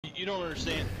You don't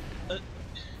understand. No,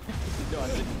 I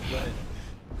didn't. Go ahead.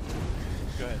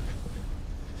 Go ahead.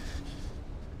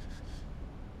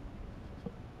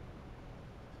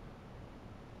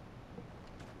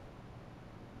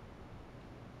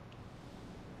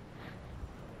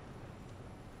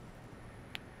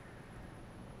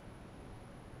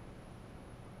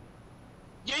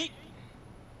 Yeet!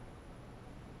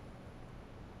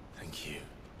 Thank you,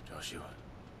 Joshua.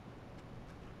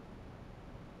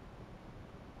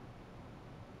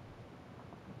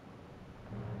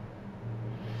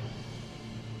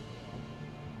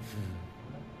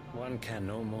 One can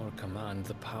no more command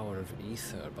the power of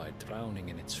ether by drowning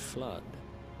in its flood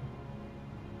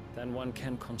than one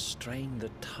can constrain the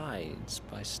tides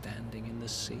by standing in the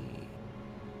sea.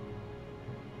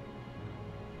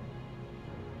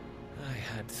 I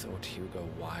had thought Hugo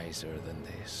wiser than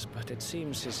this, but it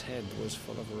seems his head was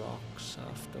full of rocks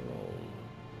after all.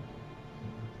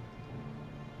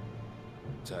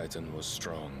 Titan was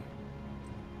strong.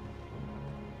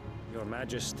 Your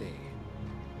Majesty.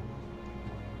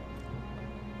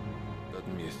 But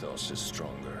Mythos is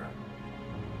stronger.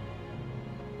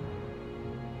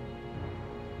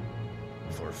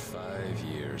 For 5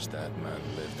 years, that man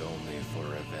lived only for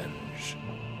revenge.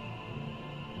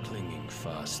 Clinging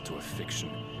fast to a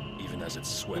fiction, even as it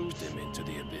swept him into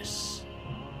the abyss.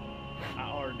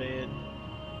 Our dead.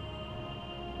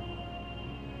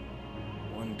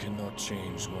 One cannot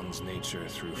change one's nature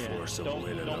through force of will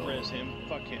alone. Don't res him.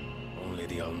 Fuck him. Only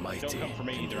the Almighty don't come for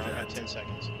me can either. do I've got that. 10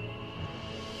 seconds.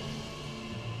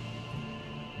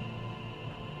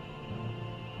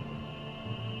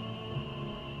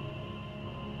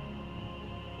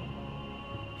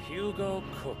 Hugo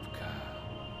Kupka,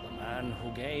 the man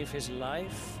who gave his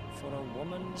life for a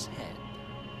woman's head.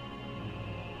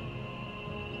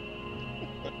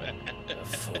 A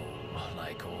fool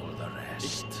like all the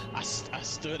rest. I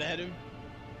stood at him.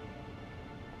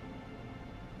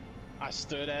 I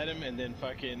stood at him and then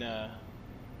fucking, and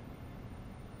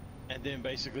then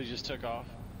basically just took off.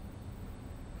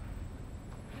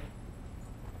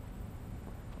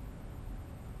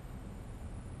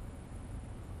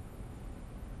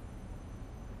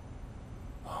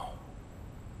 Oh,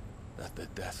 that the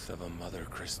death of a mother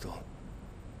crystal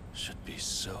should be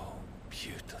so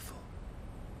beautiful.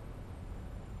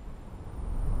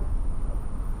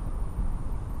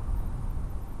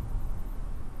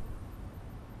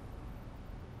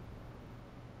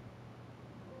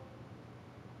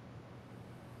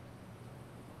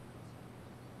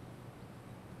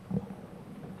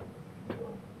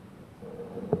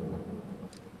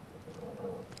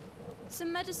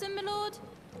 Some medicine, my lord?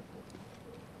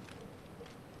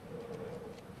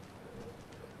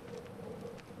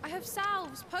 I have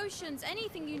salves, potions,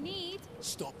 anything you need.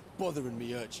 Stop bothering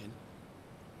me, urchin,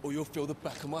 or you'll feel the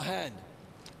back of my hand.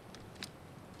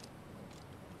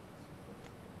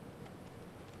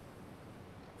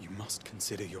 You must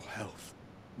consider your health,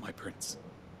 my prince.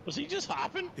 Was he just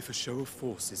hopping? If a show of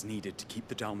force is needed to keep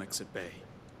the Dalmex at bay,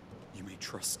 you may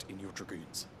trust in your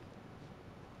dragoons.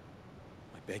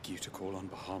 I beg you to call on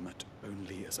Bahamut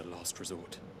only as a last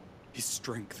resort. His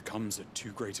strength comes at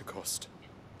too great a cost.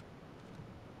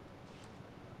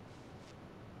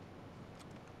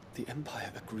 The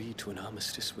Empire agreed to an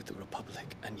armistice with the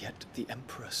Republic, and yet the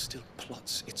Emperor still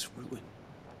plots its ruin.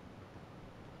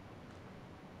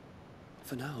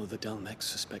 For now, the Dalmex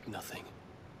suspect nothing,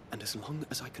 and as long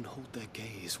as I can hold their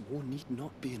gaze, war need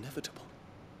not be inevitable.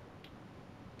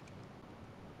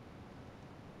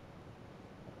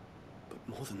 But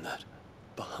more than that,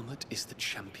 Bahamut is the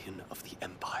champion of the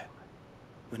Empire.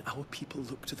 When our people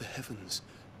look to the heavens,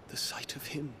 the sight of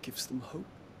him gives them hope.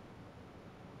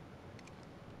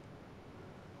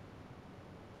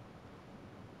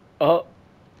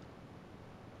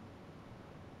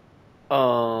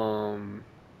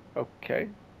 Okay.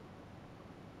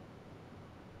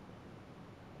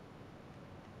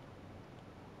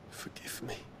 Forgive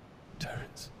me,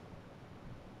 Terence.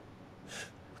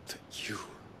 That you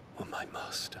were my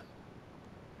master.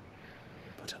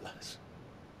 But alas.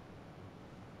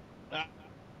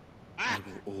 I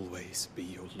will always be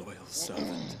your loyal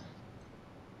servant.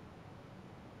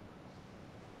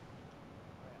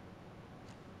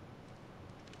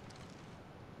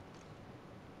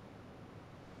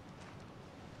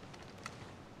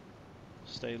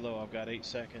 Stay low. I've got 8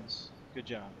 seconds. Good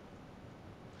job.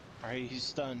 Alright, he's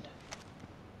stunned.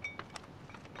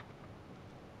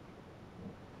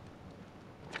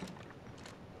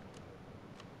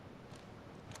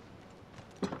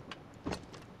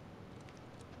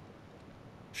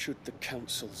 Should the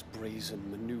Council's brazen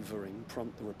maneuvering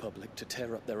prompt the Republic to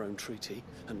tear up their own treaty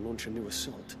and launch a new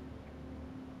assault,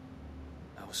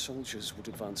 our Our soldiers would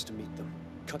advance to meet them,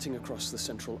 cutting across the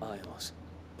central aisles,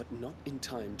 but not in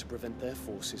time to prevent their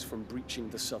forces from breaching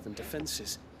the southern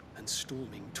defenses and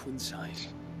storming Twinside.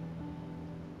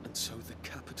 And so the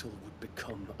capital would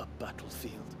become a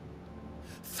battlefield.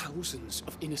 Thousands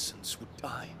of innocents would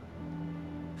die.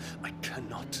 I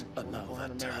cannot allow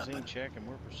that to magazine happen. check, and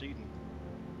we're proceeding.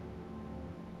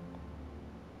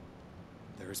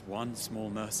 There is one small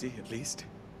mercy, at least.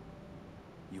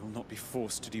 You will not be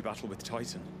forced to do battle with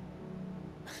Titan.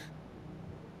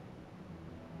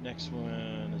 Next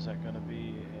one, is that gonna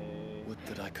be a... Would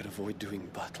that I could avoid doing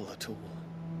battle at all.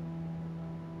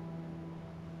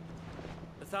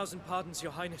 1,000 pardons,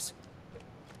 Your Highness.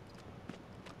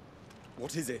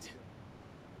 What is it?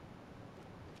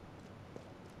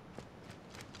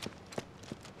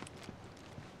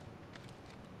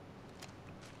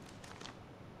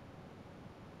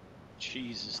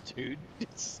 Jesus, dude.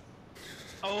 It's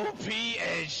OP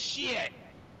as shit!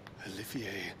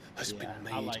 Olivier has been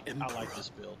made I like emperor. this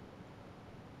build.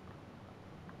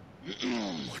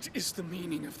 What is the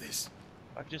meaning of this?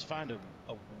 If I could just find a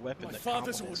weapon My that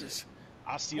father's complements orders.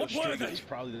 Osteo What were Striga they? is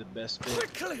probably the best build.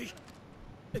 Quickly!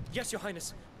 Yes, Your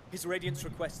Highness. His Radiance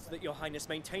requests that Your Highness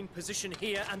maintain position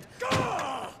here and...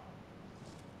 Ah!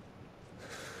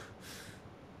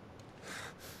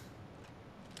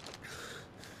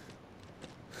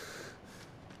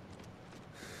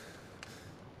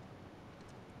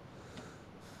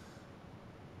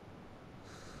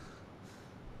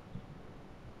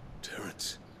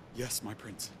 Terence, Yes, my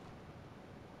prince.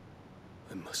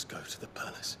 I must go to the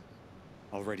palace.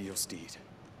 I'll ready your steed.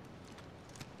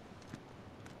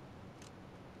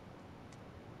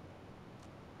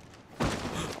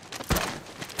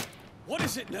 What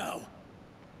is it now?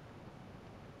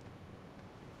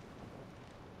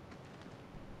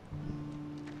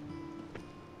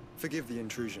 Forgive the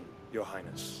intrusion, Your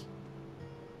Highness.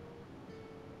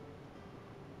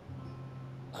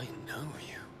 I know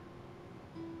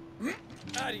you.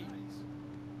 At ease.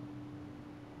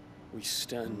 We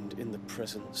stand in the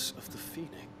presence of the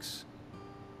Phoenix.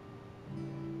 You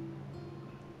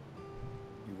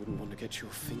wouldn't want to get your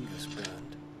fingers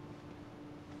burned.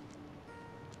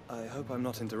 I hope I'm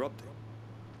not interrupting.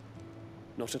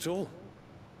 Not at all.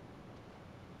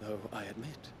 Though I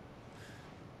admit,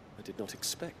 I did not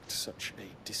expect such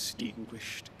a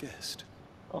distinguished guest.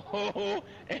 Oh,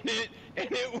 and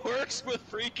it works with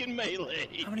freaking melee.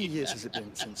 How many years has it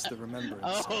been since the remembrance?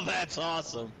 Oh, that's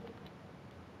awesome.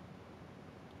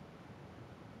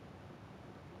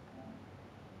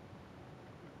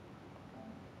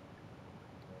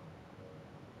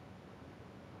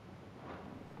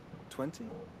 $20?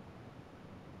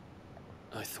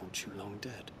 I thought you long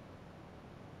dead.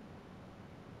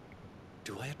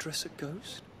 Do I address a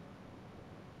ghost?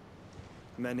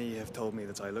 Many have told me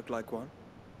that I look like one.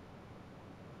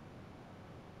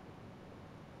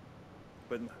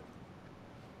 But no.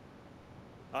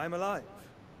 I'm alive.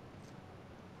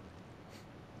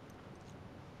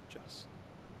 Just.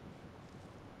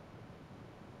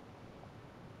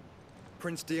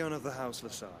 Prince Dion of the House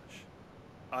Lesage,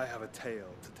 I have a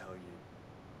tale to tell you.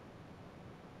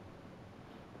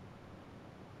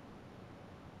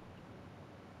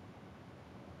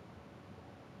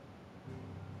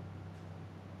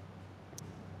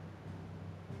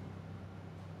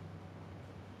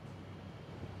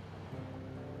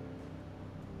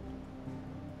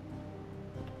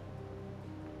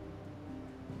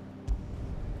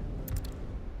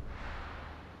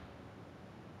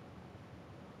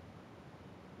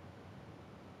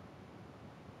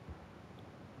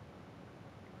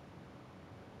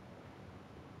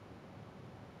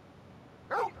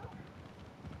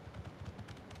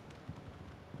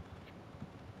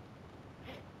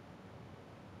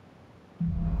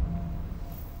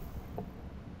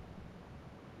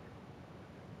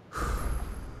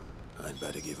 I'd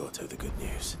better give Otto the good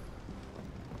news.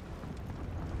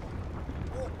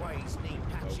 Walkways need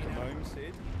patching Welcome up. home,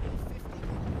 Sid.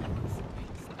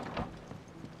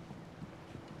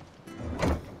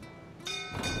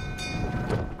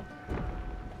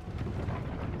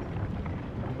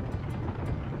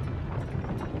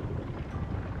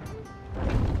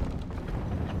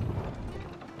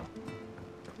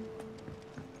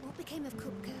 What became of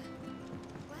Kupka?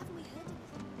 Why haven't we heard of him?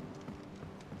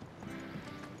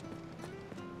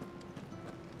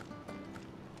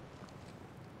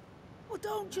 Well,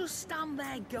 don't just stand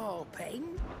there gawping.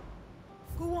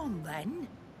 Go on then.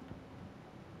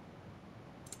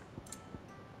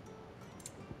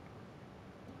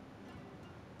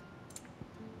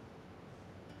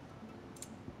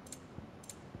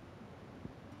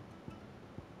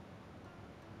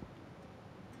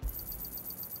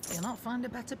 cannot find a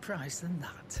better price than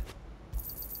that.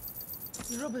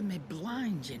 You're rubbing me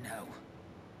blind, you know.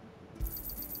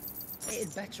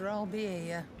 It'd better all be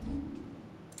here.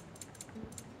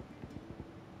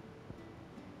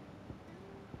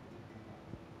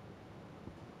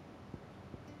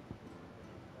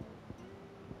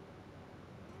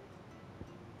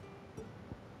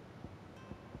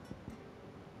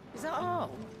 Is that all?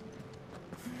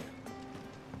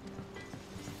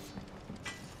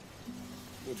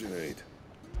 What do you need?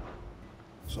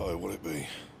 So, what'll it be?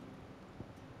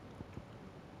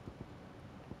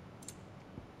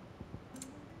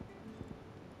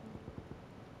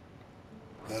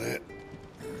 That it?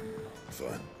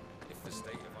 Fine. If the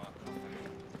state of our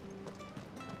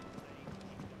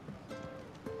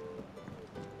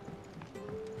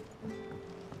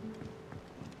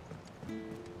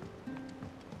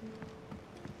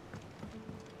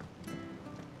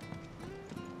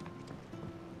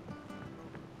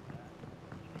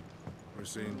We're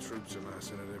seeing troops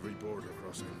amassing at every border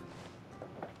crossing.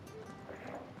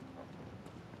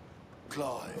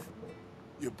 Clive,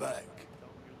 you're back.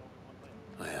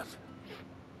 I am.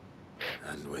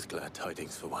 And with glad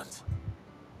tidings for once.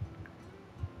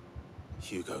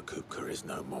 Hugo Kupka is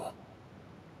no more.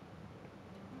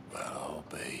 Well,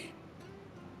 I'll be.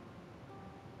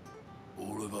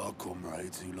 All of our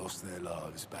comrades who lost their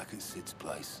lives back at Sid's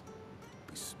place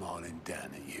be smiling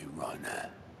down at you right now.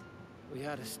 We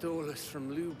had a stolus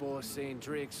from Lubor saying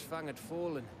Drake's fang had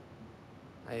fallen.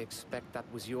 I expect that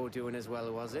was your doing as well,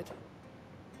 was it?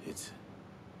 It's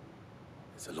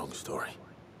a long story.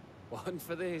 One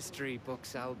for the history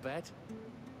books, I'll bet.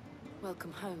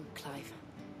 Welcome home, Clive.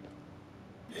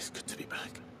 It's good to be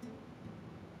back.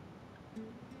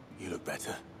 You look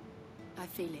better. I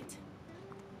feel it.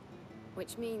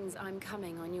 Which means I'm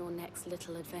coming on your next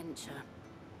little adventure.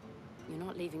 You're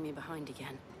not leaving me behind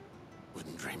again.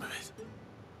 Wouldn't dream of it.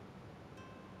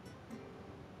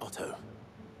 Otto.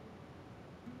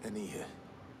 Any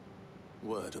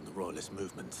word on the Royalist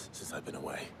movement since I've been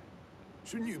away?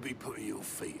 Shouldn't you be putting your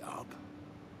feet up?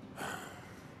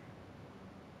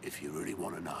 If you really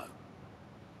want to know,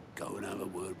 go and have a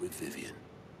word with Vivian.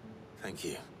 Thank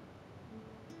you.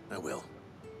 I will.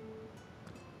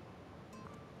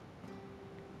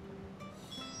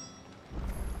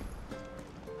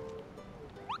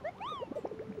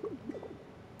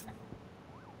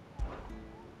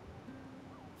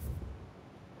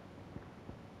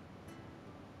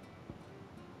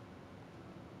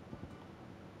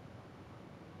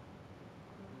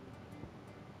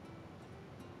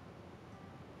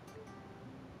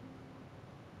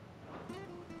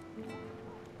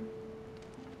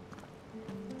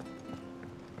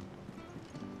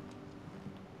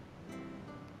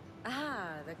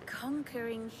 The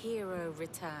conquering hero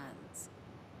returns,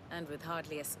 and with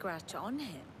hardly a scratch on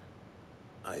him.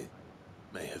 I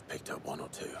may have picked up one or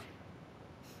two.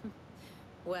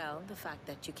 Well, the fact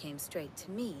that you came straight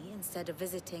to me instead of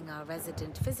visiting our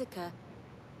resident physiker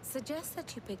suggests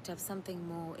that you picked up something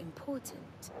more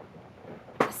important.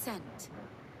 A scent.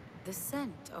 The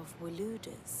scent of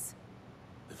Waludas.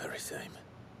 The very same.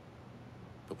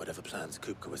 But whatever plans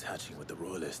Kupka was hatching with the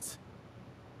Royalists,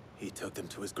 he took them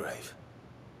to his grave.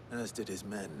 As did his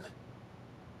men.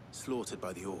 Slaughtered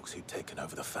by the orcs who'd taken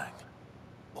over the Fang.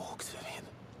 Orcs, Vivian.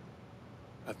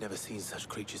 I've never seen such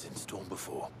creatures in Storm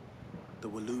before. The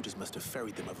Waludas must have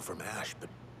ferried them over from Ash, but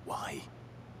why?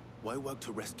 Why work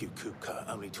to rescue Kupka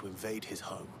only to invade his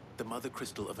home, the mother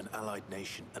crystal of an allied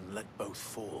nation, and let both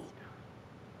fall?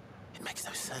 It makes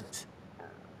no sense.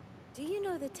 Do you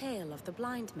know the tale of the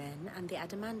blind men and the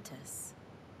Adamantus?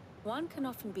 One can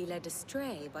often be led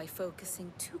astray by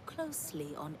focusing too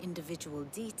closely on individual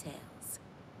details.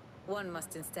 One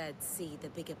must instead see the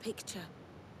bigger picture.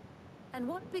 And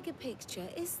what bigger picture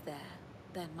is there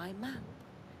than my map?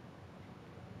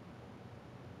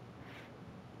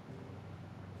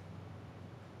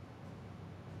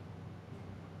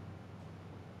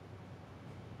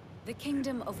 The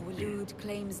Kingdom of Waloed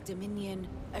claims dominion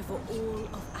over all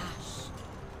of Ash.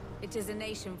 It is a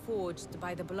nation forged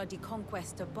by the bloody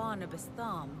conquest of Barnabas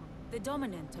Tharm, the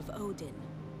dominant of Odin.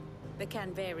 The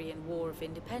Canvarian War of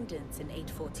Independence in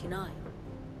 849.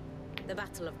 The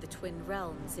Battle of the Twin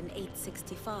Realms in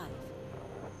 865.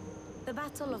 The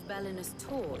Battle of Belinus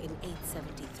Tor in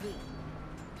 873.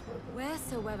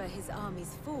 Wheresoever his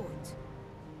armies fought,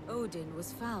 Odin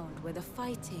was found where the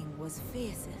fighting was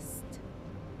fiercest.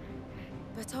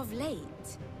 But of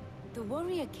late, the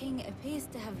warrior king appears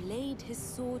to have laid his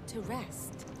sword to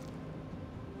rest.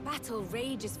 Battle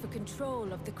rages for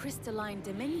control of the crystalline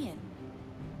dominion.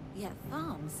 Yet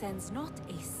Tharm sends not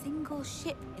a single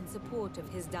ship in support of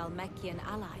his Dhalmekian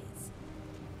allies.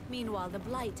 Meanwhile, the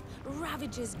Blight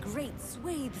ravages great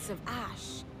swathes of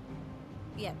ash.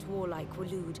 Yet warlike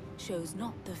Waloed shows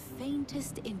not the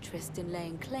faintest interest in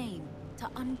laying claim to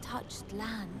untouched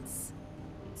lands.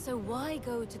 So why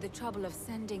go to the trouble of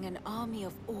sending an army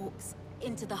of orcs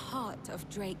into the heart of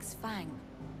Drake's Fang,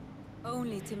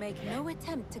 only to make no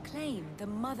attempt to claim the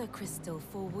Mother Crystal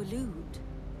for Waloed?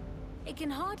 It can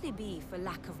hardly be for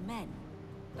lack of men.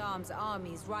 Tharm's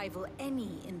armies rival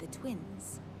any in the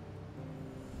Twins.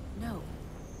 No.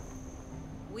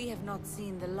 We have not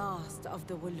seen the last of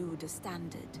the Waloed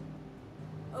standard.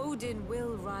 Odin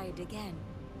will ride again.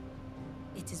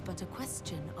 It is but a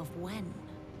question of when.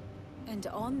 And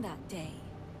on that day,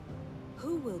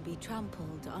 who will be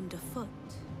trampled underfoot?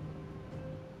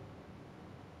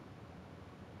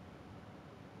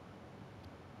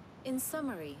 In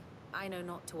summary, I know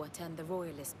not to what end the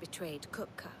Royalist betrayed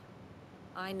Kupka.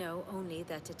 I know only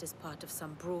that it is part of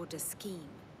some broader scheme.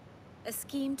 A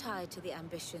scheme tied to the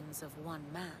ambitions of one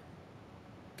man.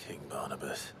 King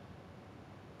Barnabas.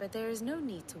 But there is no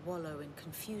need to wallow in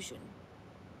confusion.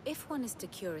 If one is to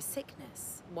cure a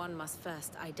sickness, one must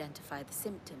first identify the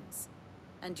symptoms.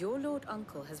 And your Lord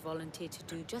Uncle has volunteered to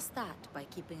do just that by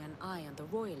keeping an eye on the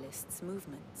Royalists'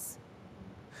 movements.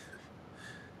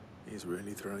 He's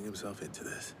really throwing himself into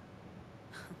this.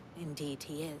 Indeed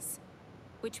he is.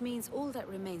 Which means all that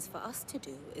remains for us to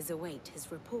do is await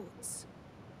his reports.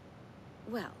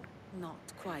 Well,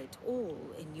 not quite all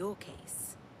in your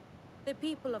case. The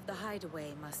people of the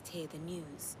Hideaway must hear the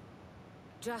news.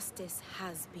 Justice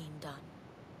has been done.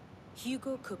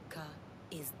 Hugo Kupka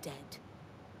is dead.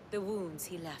 The wounds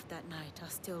he left that night are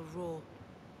still raw,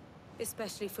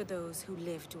 especially for those who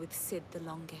lived with Sid the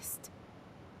longest.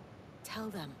 Tell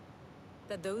them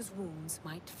that those wounds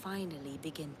might finally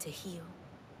begin to heal.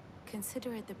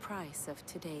 Consider it the price of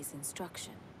today's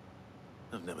instruction.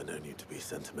 I've never known you to be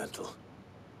sentimental.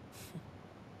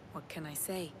 What can I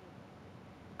say?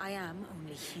 I am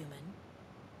only human.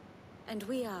 And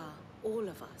we are, all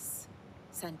of us,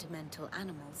 sentimental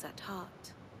animals at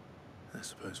heart. I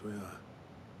suppose we are.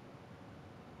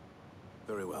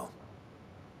 Very well.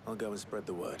 I'll go and spread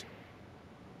the word.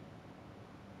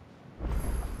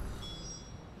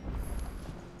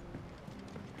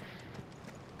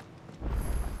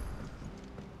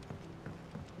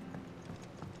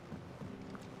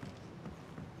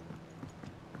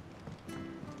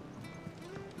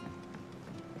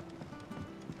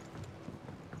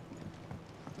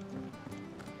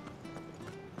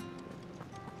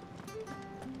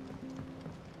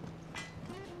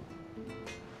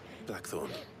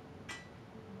 Blackthorn,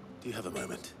 do you have a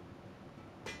moment?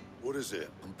 What is it?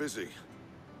 I'm busy.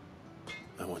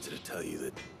 I wanted to tell you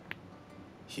that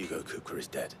Hugo Kupka is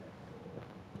dead.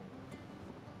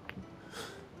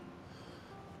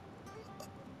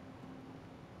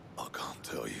 I can't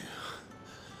tell you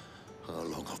how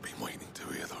long I've been waiting to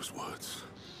hear those words.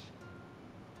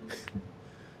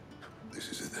 This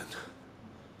is it then.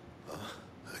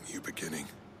 A new beginning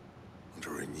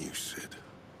under a new Sid.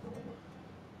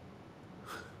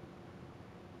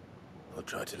 I'll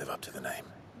try to live up to the name.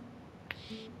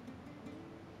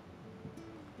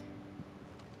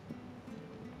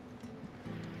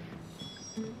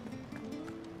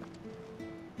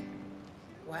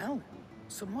 Well,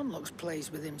 someone looks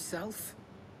pleased with himself.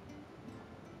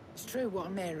 It's true what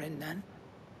I'm hearing, then.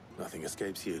 Nothing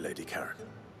escapes you, Lady Karen.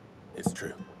 It's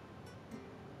true.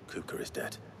 Kupka is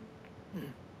dead.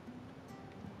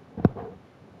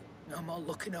 No more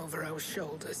looking over our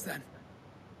shoulders, then.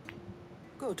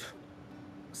 Good.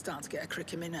 Starting to get a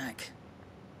crick in my neck.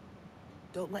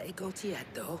 Don't let it go to your head,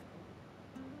 though.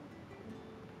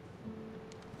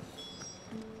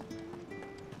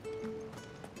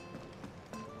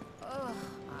 Oh,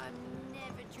 I'm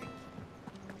never drinking.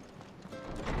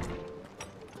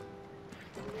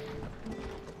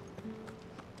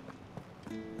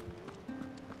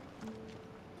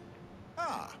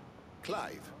 Ah,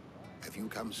 Clive. Have you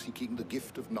come seeking the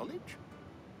gift of knowledge?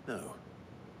 No.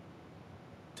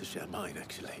 To share mine,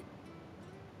 actually.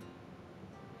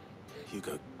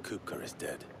 Hugo Kupka is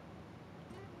dead.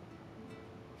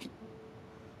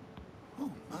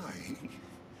 Oh, my.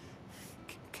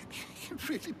 Can it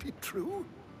really be true?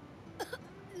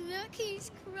 Look,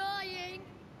 he's crying.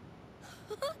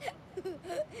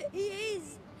 He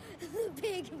is. The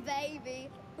big baby.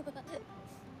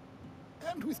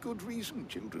 And with good reason,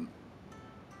 children.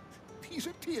 These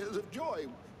are tears of joy.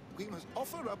 We must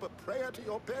offer up a prayer to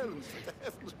your parents that the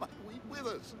heavens might weep with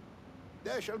us.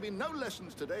 There shall be no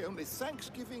lessons today, only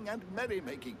thanksgiving and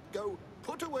merrymaking. Go,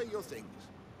 put away your things.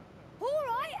 All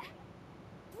right.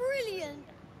 Brilliant.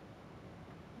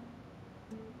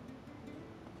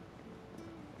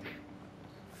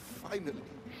 Finally,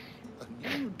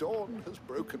 a new dawn has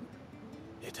broken.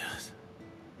 It has.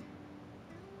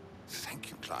 Thank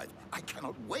you, Clive. I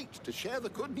cannot wait to share the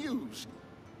good news.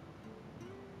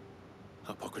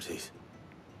 Hippocrates.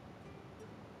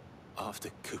 After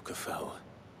Kupka fell,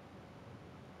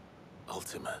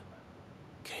 Ultima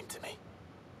came to me.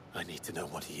 I need to know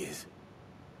what he is.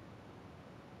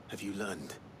 Have you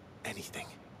learned anything?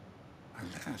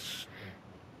 Alas,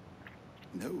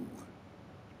 no.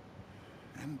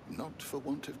 And not for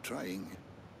want of trying.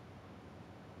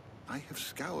 I have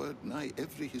scoured nigh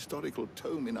every historical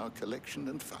tome in our collection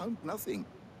and found nothing.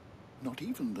 Not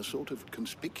even the sort of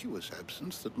conspicuous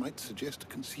absence that might suggest a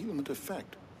concealment of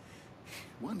fact.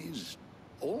 One is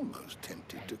almost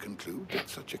tempted to conclude that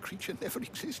such a creature never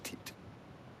existed.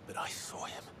 But I saw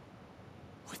him.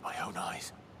 With my own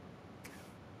eyes.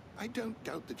 I don't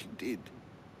doubt that you did.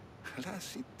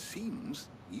 Alas, it seems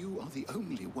you are the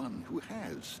only one who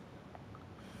has.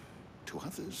 To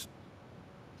others,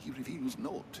 he reveals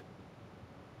naught.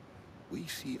 We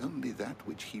see only that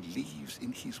which he leaves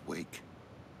in his wake,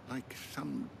 like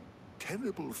some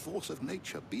terrible force of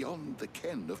nature beyond the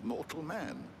ken of mortal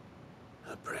man.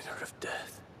 A bringer of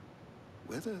death.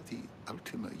 Whether the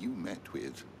Ultima you met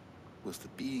with was the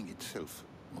being itself,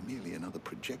 or merely another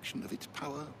projection of its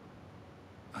power,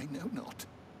 I know not.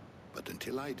 But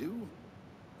until I do,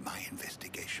 my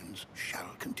investigations shall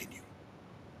continue.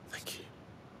 Thank you.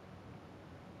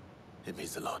 It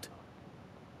means a lot.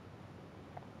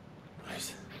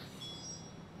 Right.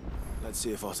 Let's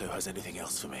see if Otto has anything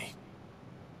else for me.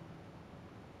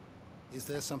 Is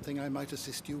there something I might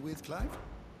assist you with, Clive?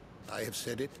 I have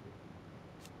said it.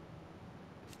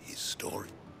 His story.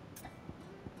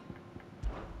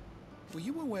 Were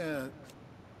you aware...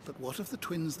 But what of the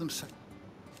twins themselves?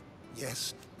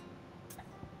 Yes.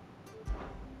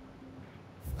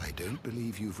 I don't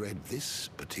believe you've read this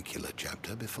particular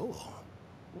chapter before.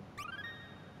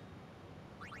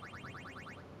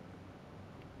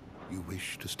 You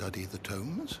wish to study the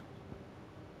tomes?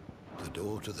 The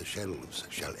door to the shelves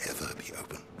shall ever be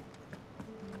open.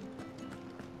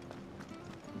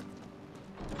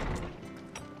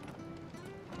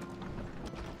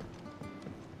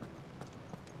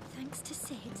 Thanks to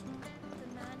Sid,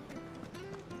 the man who...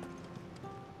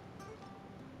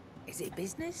 Is it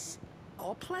business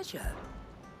or pleasure?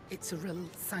 It's a real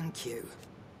thank you.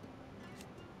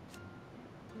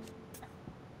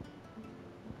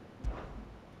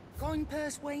 Coin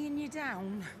purse weighing you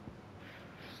down?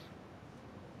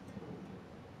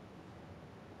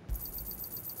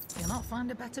 You'll not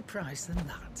find a better price than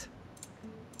that.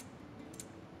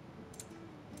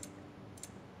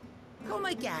 Come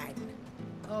again.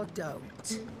 Or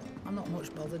don't. I'm not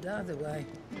much bothered either way.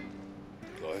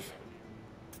 Clive?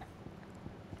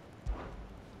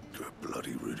 You're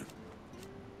bloody rude.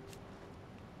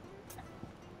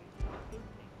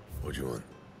 What do you want?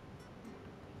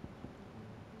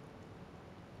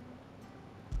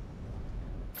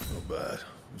 Not bad,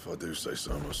 if I do say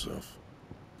so myself.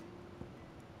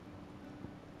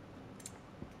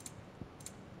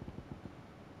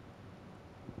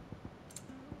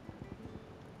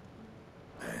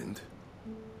 And?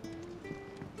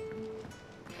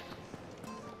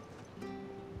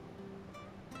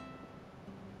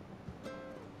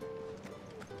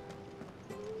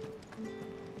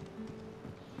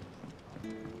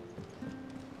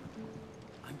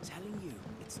 I'm telling you,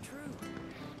 it's true.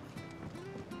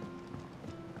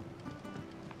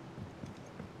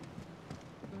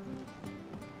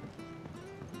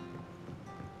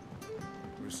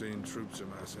 We're seeing troops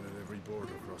amassing at every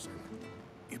border crossing.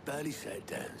 You barely sat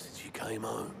down since you came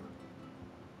home.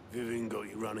 Vivian got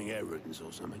you running errands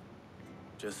or something?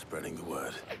 Just spreading the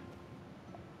word.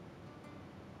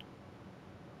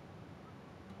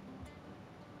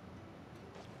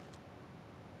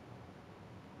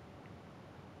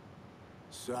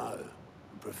 So,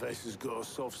 the Professor's got a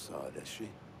soft side, has she?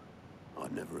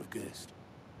 I'd never have guessed.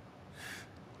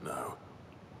 No.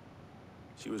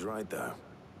 She was right, though.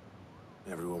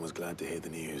 Everyone was glad to hear the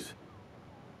news.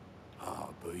 Ah,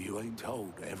 but you ain't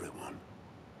told everyone.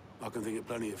 I can think of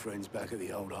plenty of friends back at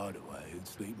the old hideaway who'd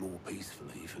sleep more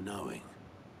peacefully for knowing.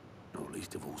 Not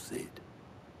least of all Sid.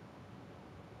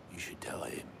 You should tell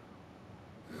him.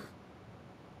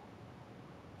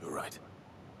 You're right.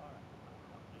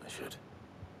 I should.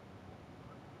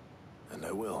 And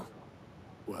I will.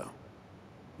 Well,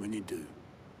 when you do,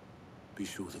 be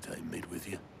sure to take Mid with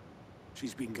you.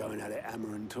 She's been going at it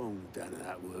hammer and tong down at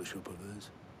that workshop of hers,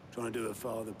 trying to do her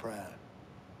father proud.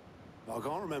 I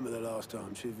can't remember the last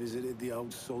time she visited the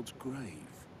old sod's grave.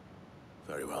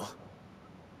 Very well.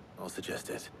 I'll suggest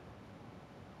it.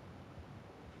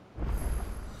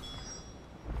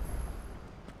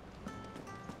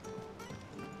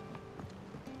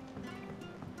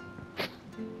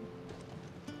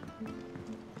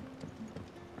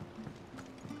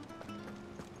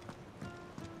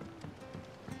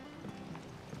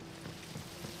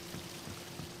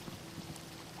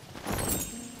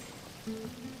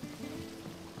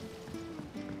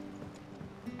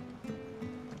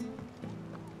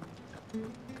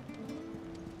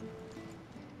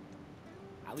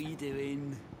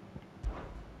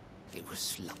 a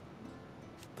slut.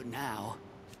 But now,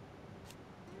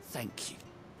 thank you.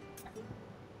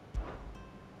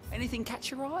 Anything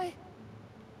catch your eye?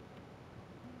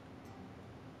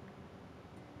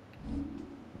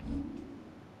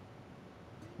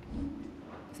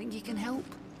 Think you can help?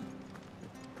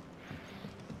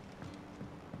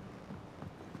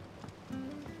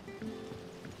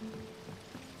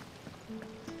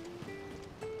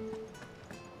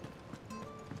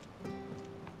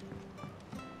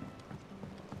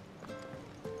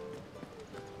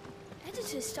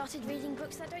 Editors started reading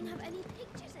books that don't have any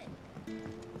pictures in.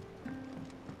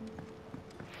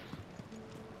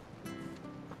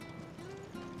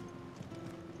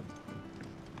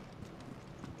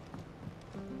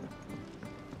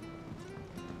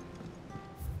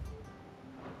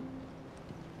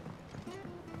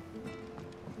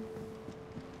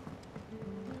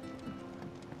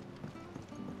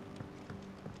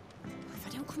 If I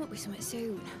don't come up with something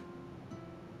soon.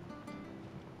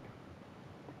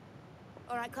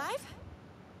 All right, Clive?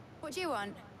 What do you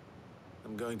want?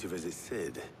 I'm going to visit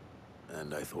Sid,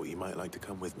 and I thought you might like to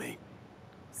come with me.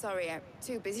 Sorry, I'm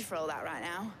too busy for all that right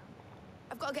now.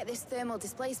 I've got to get this thermal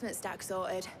displacement stack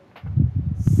sorted.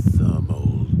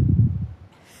 Thermal...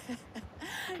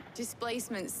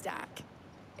 Displacement stack.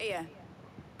 Here.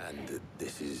 And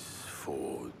this is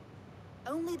for...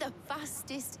 Only the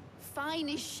fastest,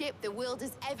 finest ship the world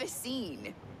has ever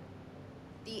seen.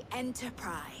 The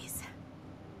Enterprise.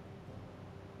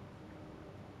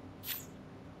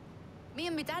 Me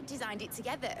and my dad designed it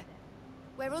together.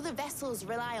 Where other vessels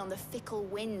rely on the fickle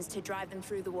winds to drive them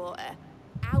through the water,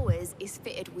 ours is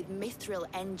fitted with mithril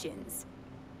engines.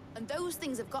 And those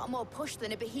things have got more push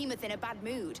than a behemoth in a bad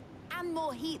mood, and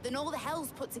more heat than all the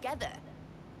hells put together.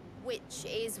 Which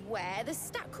is where the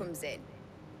stack comes in.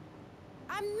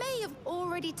 I may have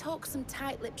already talked some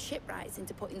tight-lipped shipwrights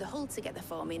into putting the hull together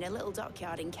for me in a little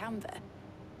dockyard in Canva.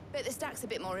 But the stack's a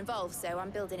bit more involved, so I'm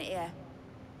building it here.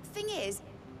 Thing is,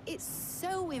 it's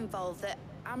so involved that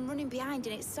I'm running behind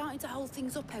and it's starting to hold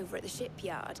things up over at the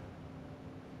shipyard.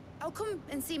 I'll come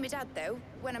and see my dad, though,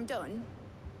 when I'm done.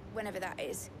 Whenever that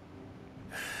is.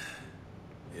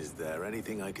 Is there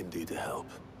anything I can do to help?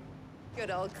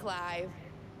 Good old Clive.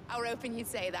 I were hoping you'd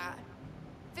say that.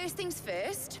 First things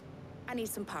first, I need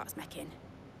some parts meching.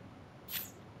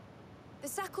 The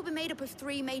stack will be made up of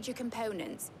 3 major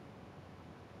components.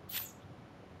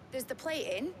 There's the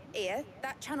plating, here,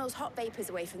 that channels hot vapors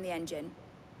away from the engine.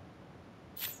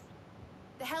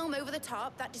 The helm over the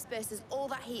top, that disperses all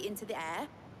that heat into the air.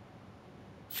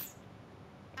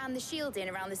 And the shielding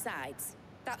around the sides.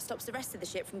 That stops the rest of the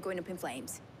ship from going up in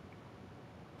flames.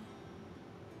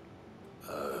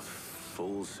 A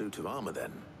full suit of armor,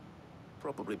 then?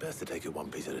 Probably best to take it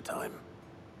one piece at a time.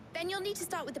 Then you'll need to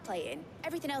start with the plating.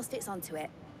 Everything else fits onto it.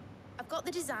 I've got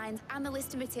the designs and the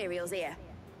list of materials here.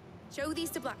 Show these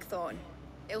to Blackthorn.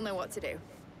 He'll know what to do.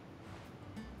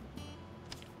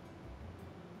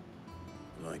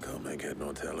 I can't make head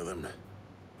nor tail of them.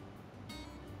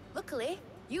 Luckily,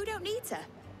 you don't need to.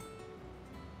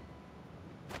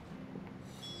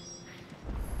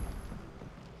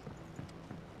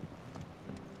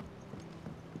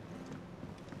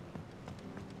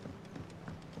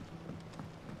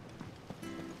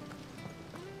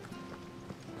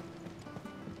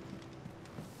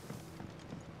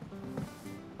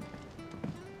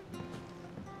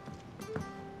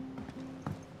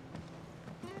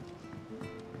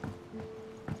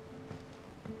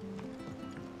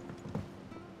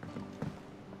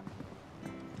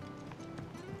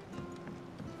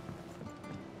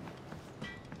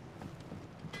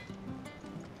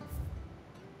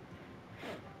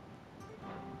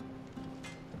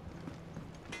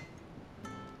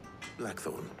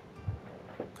 Blackthorn,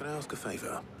 can I ask a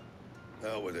favor?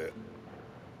 Out with it.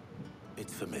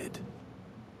 It's for Mid.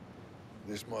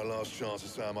 This my last chance to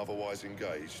say I'm otherwise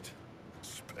engaged.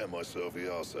 Spare myself the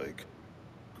arseache.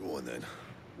 Go on then.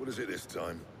 What is it this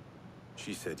time?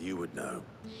 She said you would know.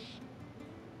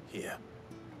 Here.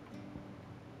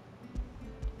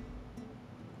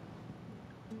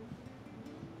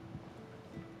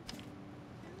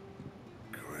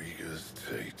 Krieger's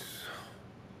Tates.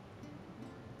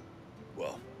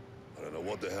 Well, I don't know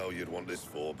what the hell you'd want this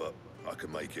for, but I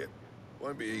can make it.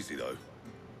 Won't be easy, though.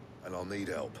 And I'll need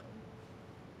help.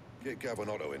 Get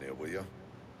Gabonotto in here, will you?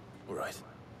 All right.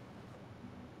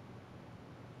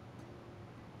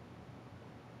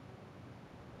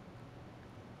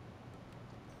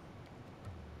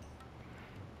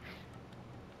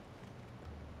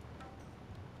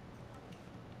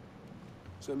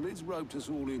 So Mid's roped us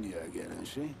all in here again, has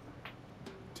she?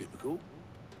 Typical.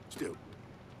 Still,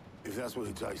 if that's what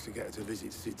it takes to get her to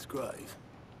visit Sid's grave,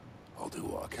 I'll do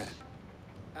what I can.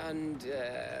 And,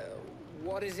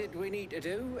 what is it we need to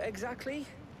do, exactly?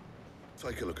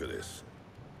 Take a look at this.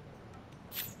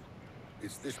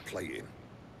 It's this plating.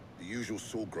 The usual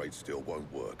sword-grade steel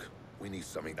won't work. We need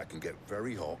something that can get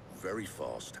very hot, very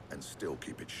fast, and still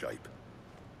keep its shape.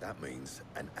 That means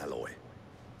an alloy.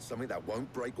 Something that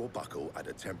won't break or buckle at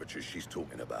the temperatures she's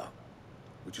talking about.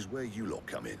 Which is where you lot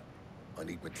come in. I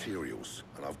need materials,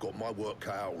 and I've got my work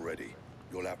cut out already.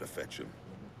 You'll have to fetch them.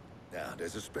 Now,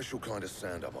 there's a special kind of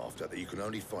sand I'm after that you can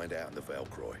only find out in the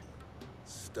Velcroy.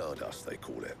 Stardust, they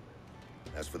call it.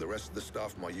 As for the rest of the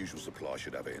stuff, my usual supply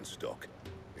should have it in stock.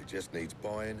 It just needs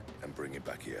buying and bringing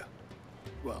back here.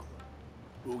 Well,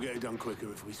 we'll get it done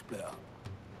quicker if we split up.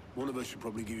 One of us should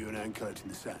probably give you an hand coat in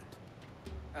the sand.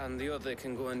 And the other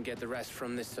can go and get the rest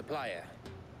from this supplier.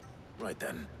 Right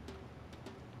then.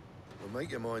 Well,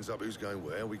 make your minds up who's going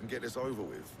where, and we can get this over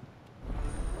with.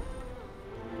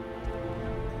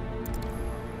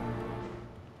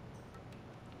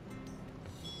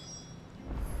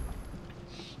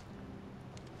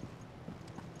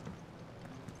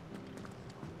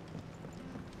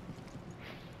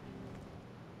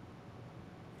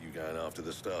 You going after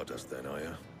the Stardust then, are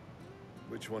you?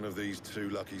 Which one of these two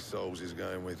lucky souls is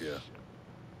going with you?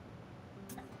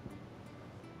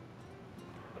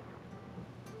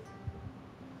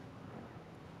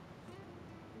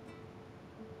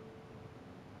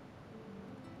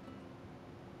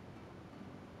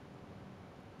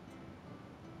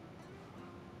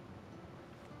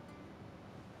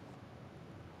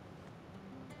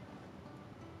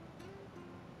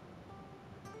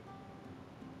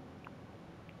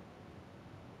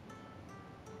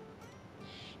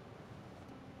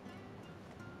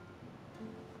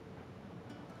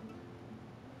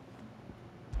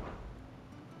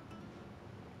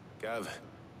 Gav,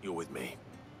 you're with me.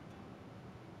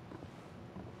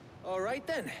 All right,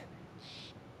 then.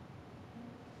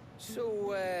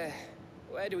 So,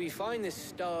 where do we find this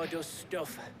Stardust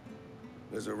stuff?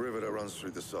 There's a river that runs through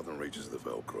the southern reaches of the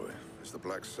Velcroy. It's the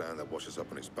black sand that washes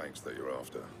up on its banks that you're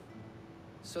after.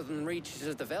 Southern reaches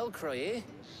of the Velcroy, eh?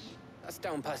 That's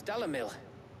down past Alamil.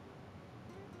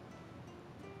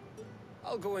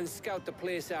 I'll go and scout the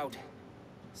place out.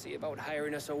 See about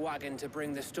hiring us a wagon to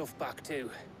bring the stuff back to.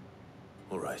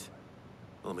 All right.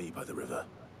 I'll meet you by the river.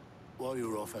 While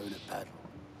you're off having a paddle,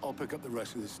 I'll pick up the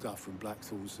rest of the stuff from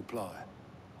Blackthorn's supplier.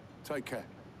 Take care.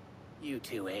 You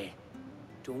two, eh?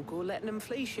 Don't go letting him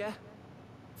fleece ya.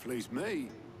 Fleece me?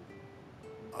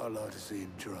 I'd like to see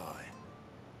him try.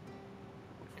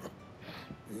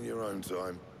 In your own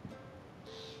time.